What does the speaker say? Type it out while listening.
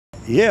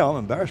Yeah, I'm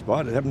embarrassed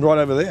by it. It happened right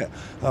over there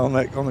on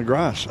the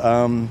grass.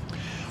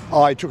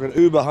 I took an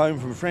Uber home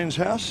from a friend's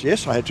house.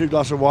 Yes, I had 2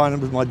 glasses of wine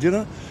with my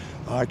dinner.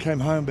 I came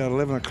home about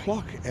 11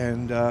 o'clock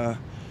and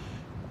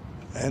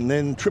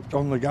then tripped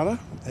on the gutter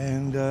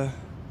and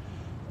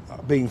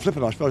being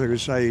flippant, I suppose I could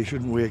say you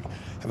shouldn't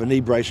have a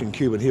knee brace and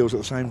Cuban heels at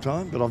the same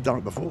time, but I've done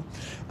it before.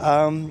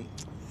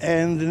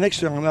 And the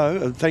next thing I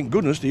know, thank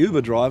goodness, the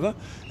Uber driver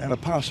and a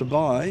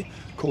passerby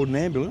called an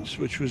ambulance,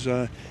 which was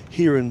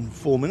here in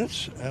 4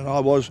 minutes, and I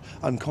was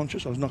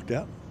unconscious, I was knocked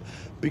out,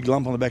 big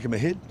lump on the back of my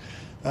head.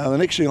 The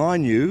next thing I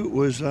knew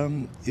was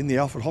in the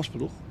Alfred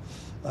Hospital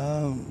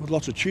with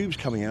lots of tubes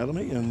coming out of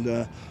me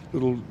and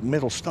little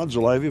metal studs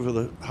all over you for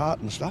the heart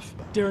and stuff.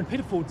 Derryn,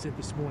 Peter Ford said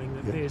this morning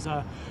that there's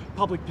a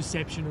public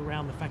perception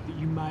around the fact that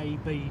you may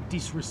be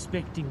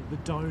disrespecting the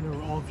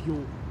donor of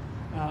your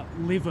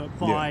liver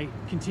by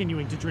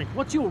continuing to drink.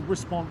 What's your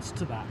response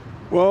to that?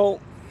 Well,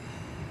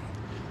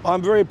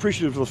 I'm very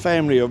appreciative of the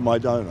family of my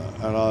donor,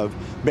 and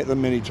I've met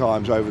them many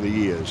times over the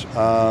years.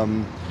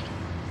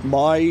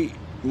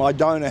 My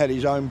donor had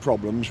his own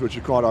problems, which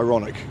are quite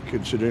ironic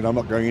considering I'm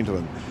not going into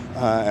them,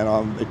 and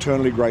I'm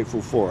eternally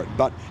grateful for it.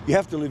 But you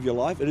have to live your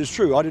life. It is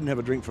true, I didn't have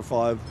a drink for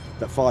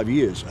about 5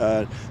 years,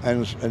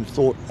 and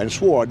thought and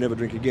swore I'd never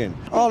drink again.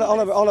 I'll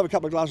have a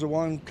couple of glasses of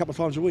wine a couple of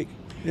times a week.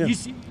 Yeah.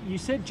 You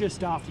said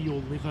just after your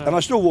liver... And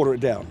I still water it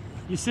down.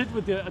 You said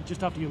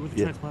just after your liver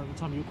transplant at the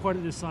time, you were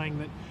quoted as saying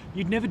that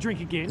you'd never drink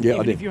again, yeah,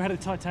 even if you had a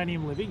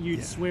titanium liver.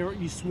 You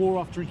swore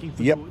off drinking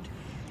for good.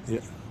 Yeah.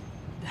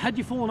 Had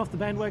you fallen off the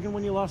bandwagon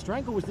when you last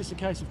drank, or was this a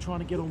case of trying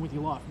to get on with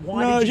your life?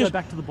 Why did you go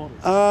back to the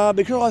bottles?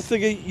 Because I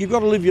figure you've got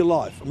to live your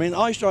life. I mean,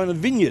 I used to own a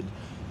vineyard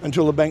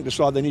until the bank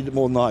decided they needed it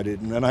more than I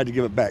did, and I had to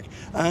give it back.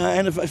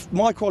 And if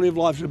my quality of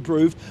life is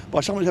improved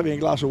by someone having a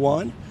glass of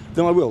wine,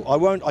 then I will.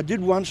 I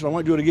did once, and I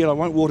won't do it again. I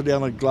won't water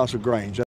down a glass of Grange.